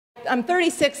I'm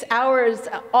 36 hours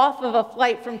off of a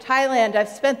flight from Thailand. I've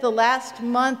spent the last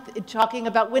month talking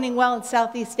about winning well in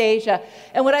Southeast Asia.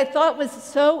 And what I thought was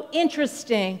so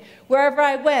interesting, wherever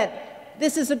I went,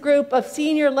 this is a group of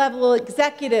senior level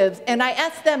executives, and I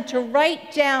asked them to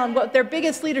write down what their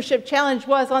biggest leadership challenge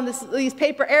was on these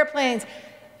paper airplanes.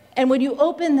 And when you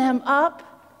open them up,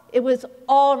 it was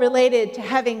all related to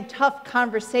having tough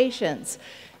conversations.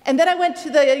 And then I went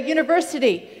to the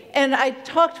university, and I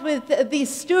talked with these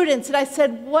students, and I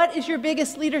said, what is your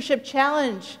biggest leadership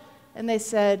challenge? And they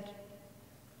said,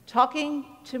 talking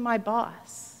to my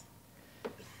boss.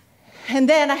 And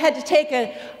then I had to take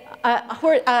an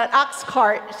ox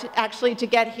cart, actually, to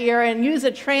get here and use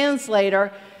a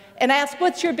translator. And I asked,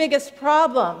 what's your biggest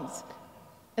problems?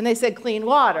 And they said, clean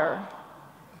water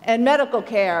and medical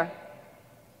care.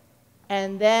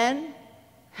 And then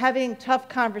having tough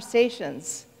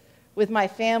conversations with my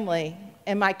family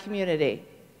and my community.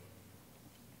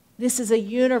 This is a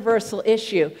universal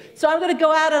issue. So I'm going to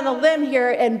go out on a limb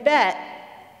here and bet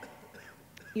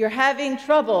you're having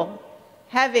trouble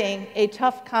having a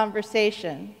tough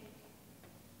conversation,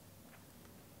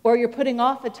 or you're putting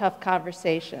off a tough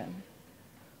conversation,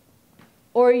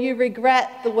 or you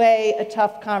regret the way a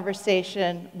tough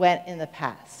conversation went in the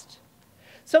past.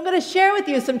 So I'm going to share with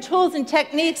you some tools and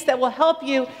techniques that will help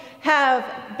you have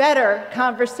better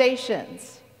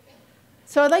conversations.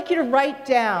 So I'd like you to write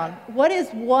down, what is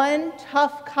one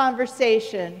tough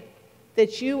conversation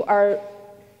that you are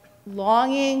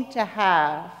longing to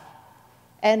have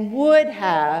and would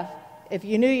have if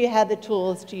you knew you had the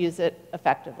tools to use it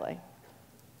effectively?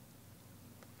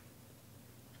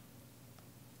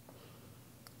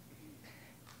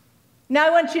 Now I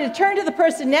want you to turn to the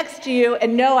person next to you,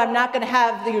 and no, I'm not going to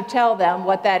have you tell them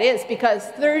what that is, because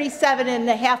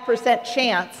 37.5%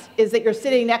 chance is that you're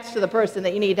sitting next to the person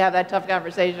that you need to have that tough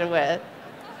conversation with.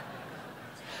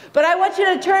 But I want you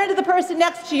to turn to the person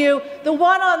next to you, the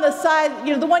one on the side,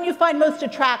 the one you find most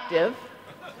attractive,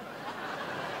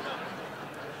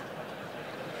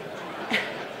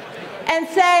 and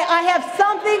say, I have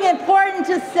something important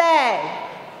to say.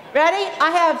 Ready?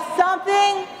 I have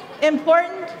something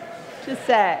important to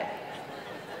say.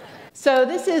 So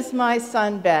this is my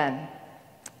son, Ben.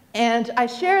 And I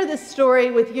share this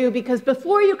story with you because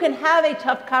before you can have a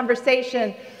tough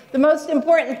conversation, the most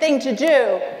important thing to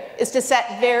do is to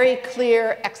set very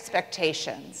clear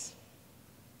expectations.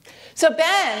 So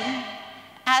Ben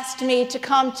asked me to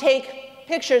come take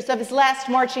pictures of his last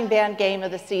marching band game of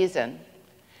the season.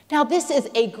 Now, this is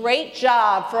a great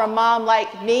job for a mom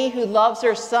like me who loves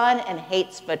her son and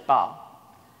hates football.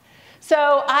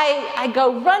 So I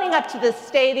go running up to the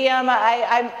stadium.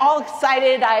 I'm all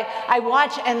excited. I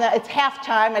watch, and it's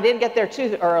halftime. I didn't get there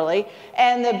too early.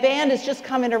 And the band is just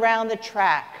coming around the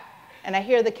track. And I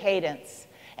hear the cadence.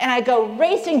 And I go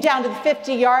racing down to the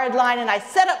 50-yard line, and I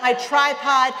set up my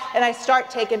tripod, and I start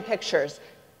taking pictures.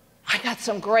 I got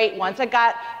some great ones. I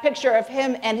got a picture of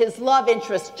him and his love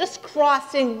interest just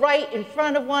crossing right in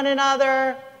front of one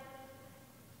another.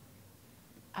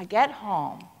 I get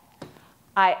home.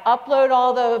 I upload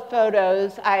all the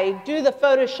photos. I do the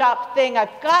Photoshop thing. I've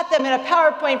got them in a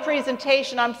PowerPoint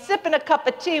presentation. I'm sipping a cup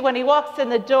of tea when he walks in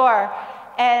the door,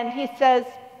 and he says,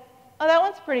 oh, that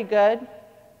one's pretty good.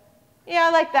 Yeah,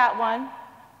 I like that one.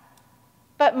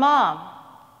 But Mom,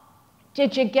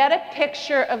 did you get a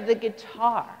picture of the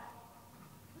guitar?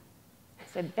 I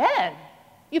said, Ben,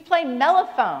 you play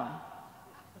mellophone.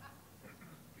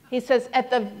 He says, at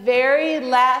the very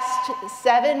last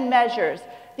 7 measures,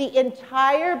 the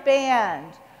entire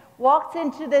band walks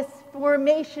into this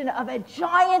formation of a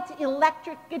giant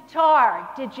electric guitar.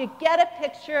 Did you get a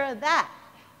picture of that?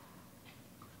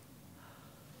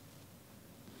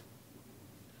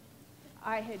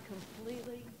 I had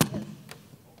completely missed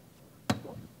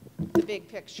the big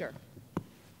picture.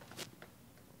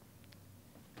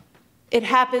 It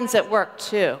happens at work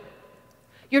too.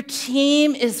 Your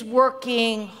team is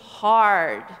working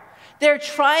hard. They're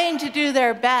trying to do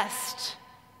their best.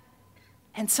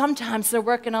 And sometimes they're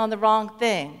working on the wrong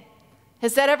thing.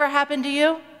 Has that ever happened to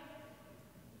you?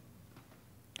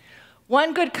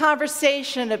 One good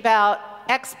conversation about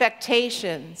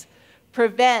expectations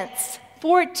prevents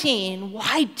 14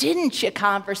 why didn't you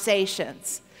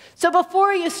conversations. So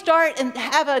before you start and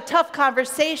have a tough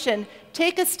conversation,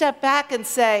 take a step back and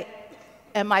say,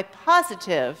 am I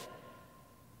positive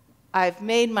I've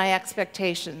made my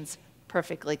expectations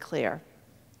perfectly clear?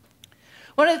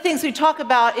 One of the things we talk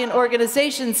about in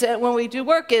organizations when we do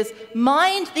work is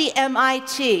mind the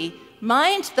MIT,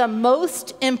 mind the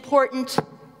most important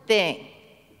thing.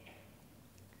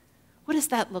 What does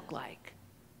that look like?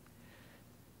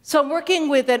 So I'm working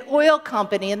with an oil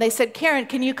company, and they said, Karin,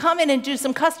 can you come in and do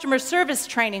some customer service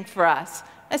training for us?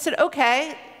 I said,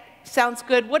 okay, sounds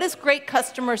good. What does great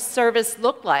customer service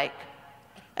look like?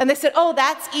 And they said, oh,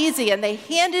 that's easy. And they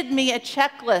handed me a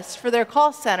checklist for their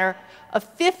call center of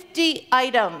 50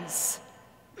 items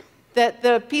that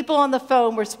the people on the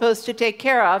phone were supposed to take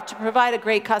care of to provide a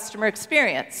great customer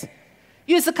experience.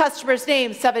 Use the customer's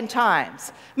name 7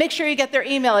 times. Make sure you get their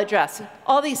email address,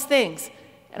 all these things.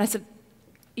 And I said,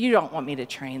 you don't want me to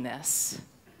train this.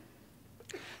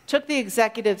 Took the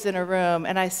executives in a room,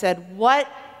 and I said, what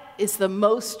is the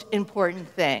most important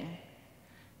thing?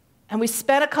 And we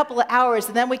spent a couple of hours,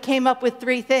 and then we came up with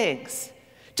 3 things.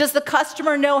 Does the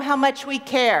customer know how much we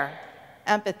care?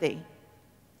 Empathy.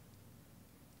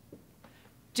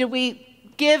 Do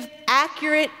we give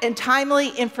accurate and timely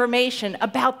information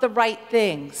about the right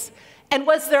things? And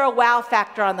was there a wow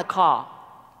factor on the call?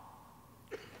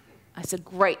 I said,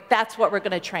 great, that's what we're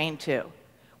going to train to.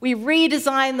 We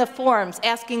redesigned the forms,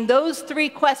 asking those 3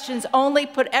 questions only,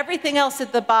 put everything else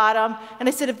at the bottom. And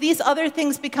I said, if these other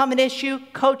things become an issue,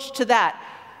 coach to that.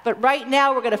 But right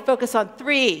now, we're going to focus on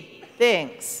 3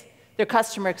 things. Their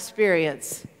customer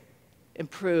experience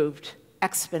improved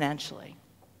exponentially.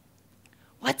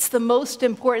 What's the most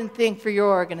important thing for your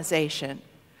organization?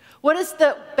 What is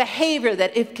the behavior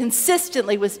that, if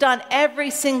consistently was done every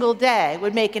single day,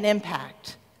 would make an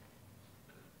impact?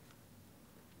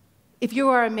 If you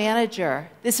are a manager,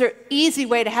 this is an easy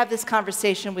way to have this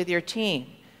conversation with your team.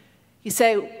 You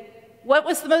say, what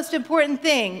was the most important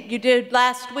thing you did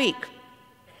last week?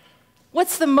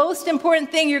 What's the most important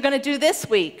thing you're going to do this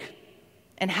week?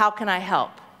 And how can I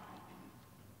help?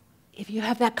 If you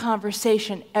have that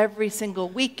conversation every single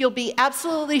week, you'll be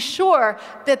absolutely sure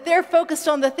that they're focused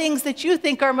on the things that you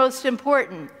think are most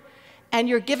important. And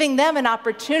you're giving them an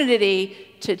opportunity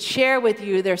to share with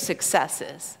you their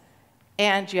successes.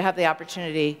 And you have the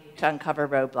opportunity to uncover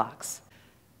roadblocks.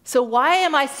 So why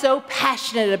am I so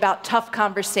passionate about tough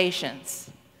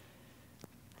conversations?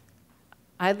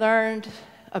 I learned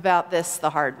about this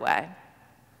the hard way.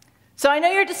 So I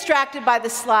know you're distracted by the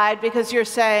slide because you're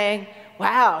saying,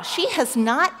 wow, she has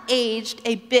not aged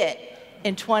a bit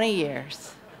in 20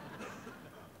 years.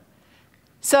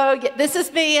 So this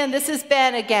is me and this is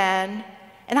Ben again.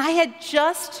 And I had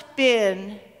just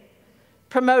been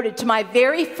promoted to my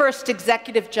very first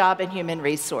executive job in human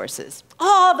resources.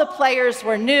 All the players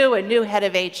were new, a new head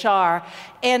of HR,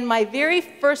 and my very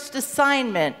first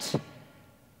assignment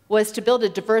was to build a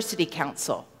diversity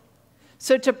council.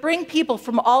 So to bring people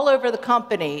from all over the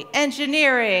company,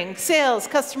 engineering, sales,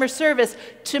 customer service,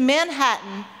 to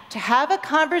Manhattan to have a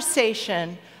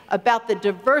conversation about the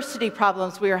diversity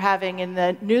problems we were having in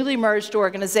the newly merged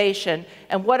organization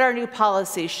and what our new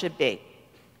policies should be.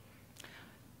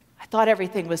 I thought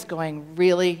everything was going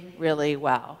really, really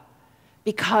well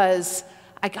because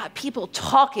I got people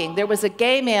talking. There was a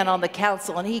gay man on the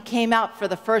council, and he came out for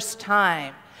the first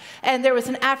time. And there was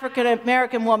an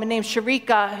African-American woman named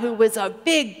Sharika who was a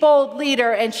big, bold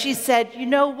leader, and she said, you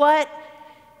know what?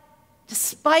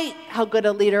 Despite how good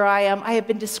a leader I am, I have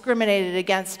been discriminated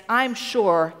against, I'm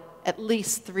sure, at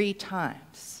least 3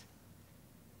 times.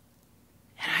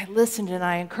 And I listened and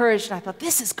I encouraged, and I thought,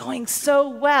 this is going so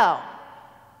well.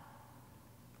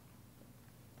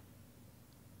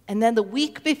 And then the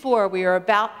week before we were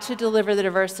about to deliver the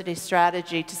diversity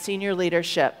strategy to senior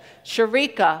leadership,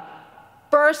 Sharika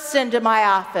bursts into my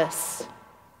office.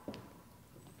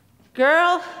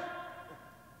 Girl,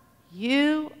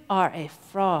 you are a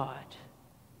fraud.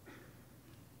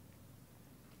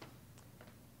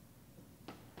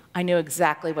 I knew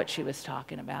exactly what she was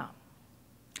talking about.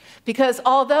 Because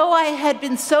although I had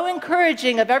been so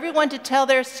encouraging of everyone to tell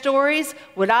their stories,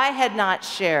 what I had not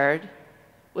shared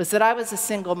was that I was a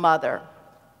single mother.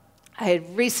 I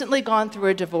had recently gone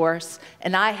through a divorce,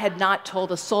 and I had not told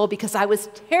a soul because I was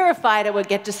terrified I would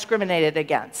get discriminated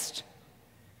against.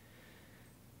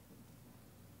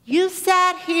 You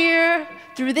sat here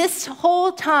through this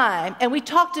whole time, and we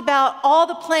talked about all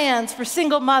the plans for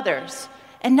single mothers,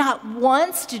 and not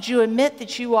once did you admit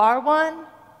that you are one.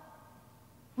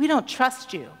 We don't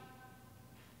trust you.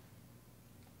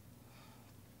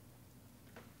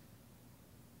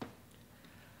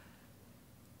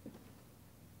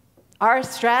 Our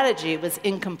strategy was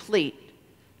incomplete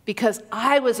because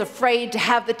I was afraid to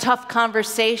have the tough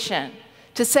conversation,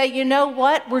 to say, you know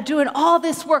what, we're doing all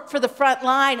this work for the front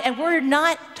line, and we're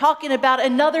not talking about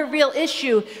another real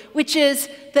issue, which is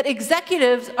that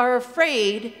executives are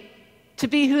afraid to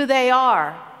be who they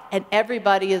are, and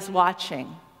everybody is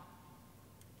watching.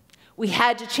 We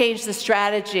had to change the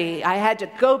strategy. I had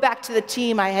to go back to the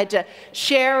team. I had to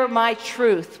share my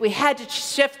truth. We had to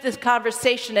shift this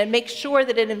conversation and make sure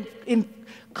that it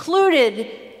included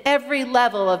every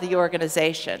level of the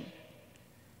organization.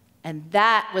 And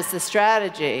that was the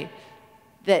strategy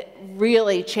that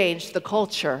really changed the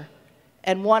culture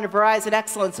and won a Verizon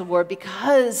Excellence Award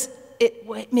because it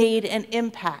made an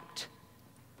impact.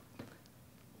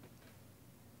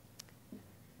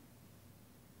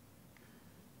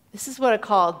 This is what I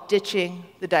call ditching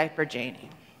the diaper genie.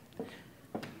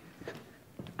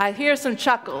 I hear some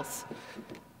chuckles.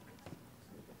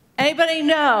 Anybody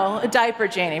know a diaper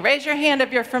genie? Raise your hand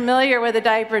if you're familiar with a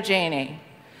diaper genie.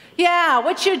 Yeah,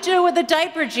 what you do with a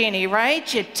diaper genie,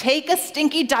 right? You take a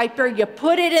stinky diaper, you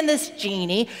put it in this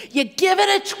genie, you give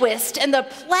it a twist, and the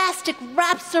plastic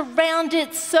wraps around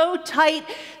it so tight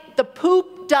the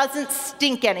poop doesn't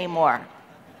stink anymore.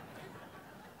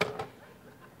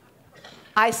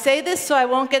 I say this so I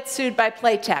won't get sued by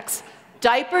Playtex.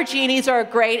 Diaper genies are a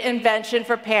great invention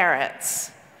for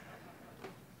parents.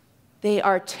 They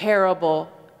are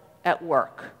terrible at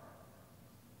work.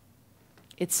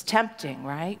 It's tempting,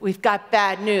 right? We've got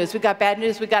bad news. We've got bad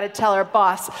news. We've got to tell our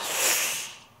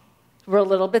boss. We're a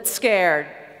little bit scared.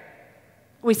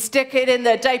 We stick it in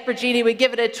the diaper genie. We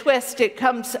give it a twist. It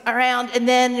comes around, and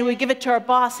then we give it to our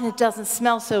boss, and it doesn't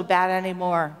smell so bad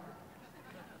anymore.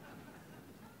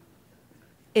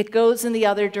 It goes in the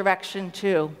other direction,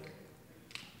 too.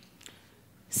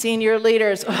 Senior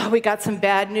leaders, oh, we got some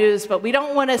bad news, but we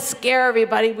don't want to scare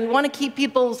everybody. We want to keep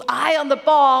people's eye on the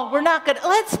ball. We're not going to,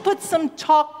 let's put some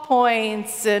talk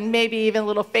points and maybe even a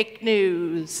little fake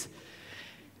news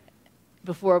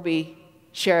before we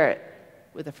share it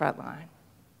with the front line.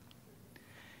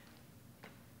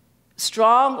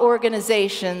 Strong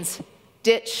organizations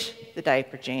ditch the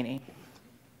diaper genie.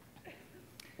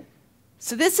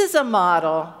 So this is a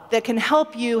model that can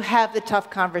help you have the tough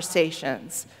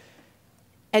conversations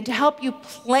and to help you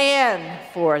plan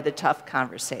for the tough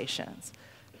conversations.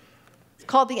 It's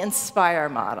called the INSPIRE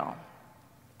model.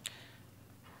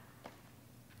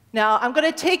 Now, I'm going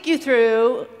to take you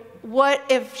through what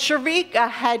if Sharika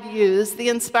had used the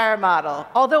INSPIRE model.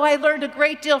 Although I learned a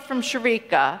great deal from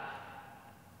Sharika,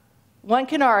 one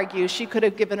can argue she could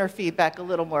have given her feedback a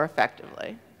little more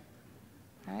effectively.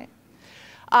 Right?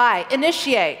 I,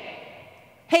 initiate.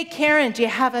 Hey, Karin, do you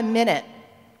have a minute?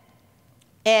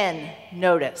 N,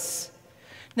 notice.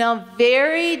 Now,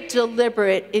 very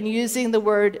deliberate in using the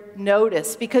word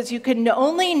notice, because you can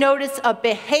only notice a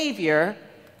behavior,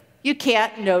 you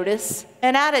can't notice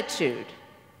an attitude.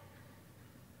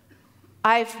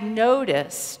 I've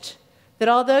noticed that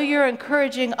although you're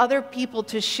encouraging other people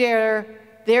to share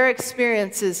their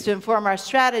experiences to inform our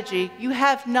strategy, you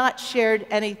have not shared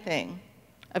anything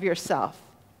of yourself.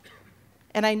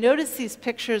 And I noticed these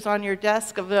pictures on your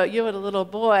desk of you and a little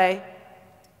boy.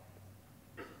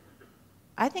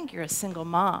 I think you're a single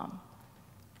mom.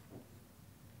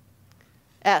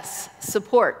 S,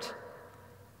 support.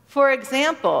 For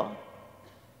example,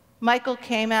 Michael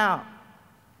came out,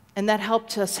 and that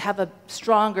helped us have a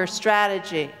stronger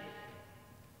strategy.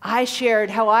 I shared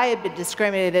how I had been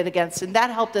discriminated against, and that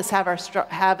helped us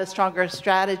have a stronger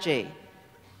strategy.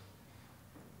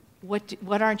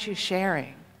 What aren't you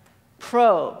sharing?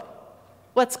 Probe.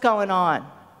 What's going on?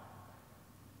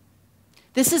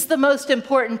 This is the most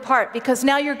important part, because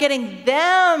now you're getting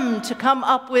them to come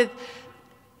up with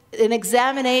an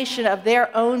examination of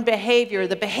their own behavior,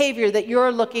 the behavior that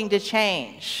you're looking to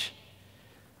change.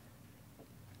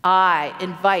 I,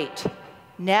 invite.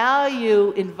 Now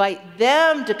you invite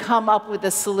them to come up with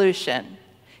a solution.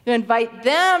 You invite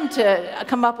them to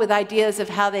come up with ideas of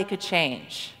how they could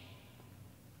change.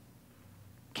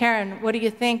 Karin, what do you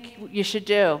think you should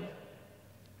do?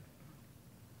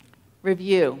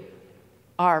 Review.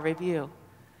 R, review.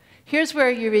 Here's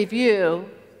where you review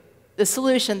the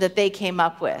solution that they came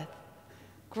up with.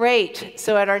 Great.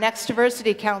 So at our next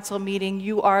Diversity Council meeting,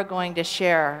 you are going to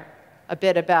share a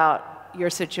bit about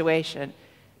your situation,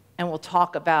 and we'll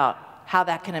talk about how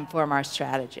that can inform our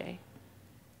strategy.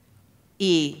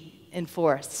 E,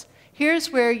 enforce.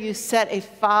 Here's where you set a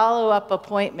follow-up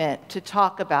appointment to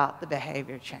talk about the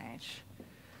behavior change.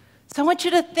 So I want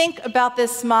you to think about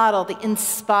this model, the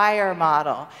INSPIRE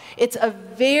model. It's a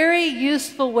very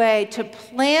useful way to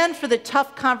plan for the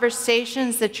tough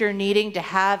conversations that you're needing to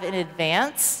have in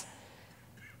advance,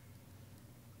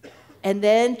 and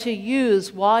then to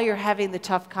use while you're having the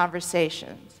tough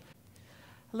conversations.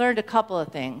 I learned a couple of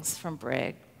things from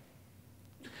Brig.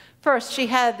 First, she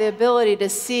had the ability to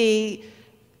see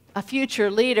a future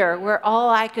leader where all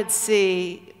I could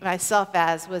see myself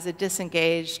as was a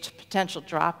disengaged potential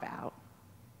dropout.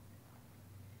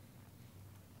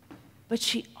 but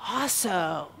she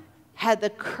also had the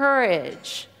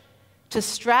courage to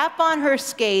strap on her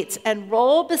skates and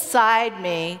roll beside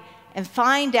me and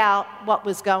find out what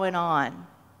was going on.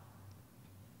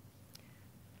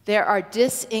 There are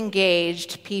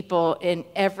disengaged people in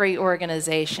every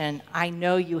organization. I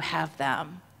know you have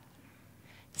them.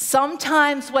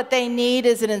 Sometimes what they need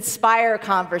is an inspire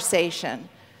conversation.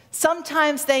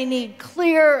 Sometimes they need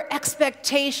clear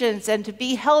expectations and to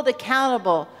be held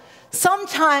accountable.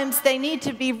 Sometimes they need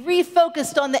to be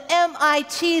refocused on the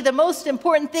MIT, the most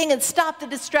important thing, and stop the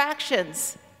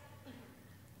distractions.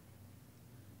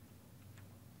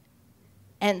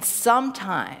 And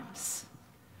sometimes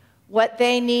what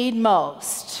they need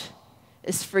most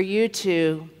is for you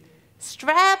to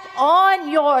strap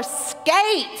on your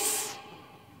skates.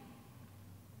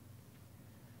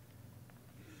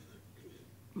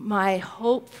 My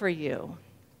hope for you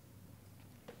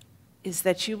is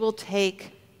that you will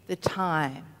take the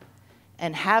time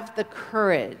and have the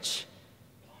courage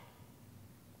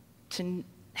to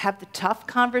have the tough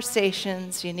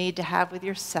conversations you need to have with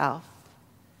yourself,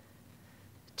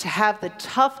 to have the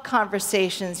tough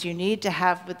conversations you need to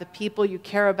have with the people you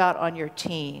care about on your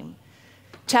team,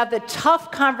 to have the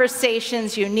tough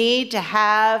conversations you need to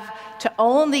have to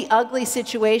own the ugly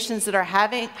situations that are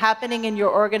happening in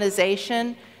your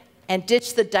organization and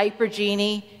ditch the diaper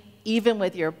genie, even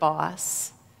with your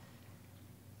boss.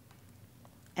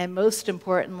 And most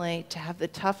importantly, to have the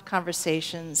tough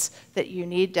conversations that you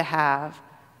need to have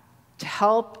to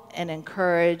help and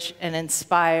encourage and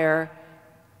inspire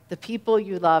the people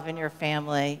you love in your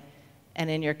family and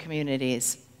in your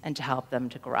communities, and to help them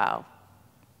to grow.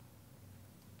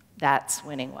 That's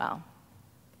winning well.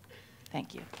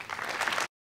 Thank you.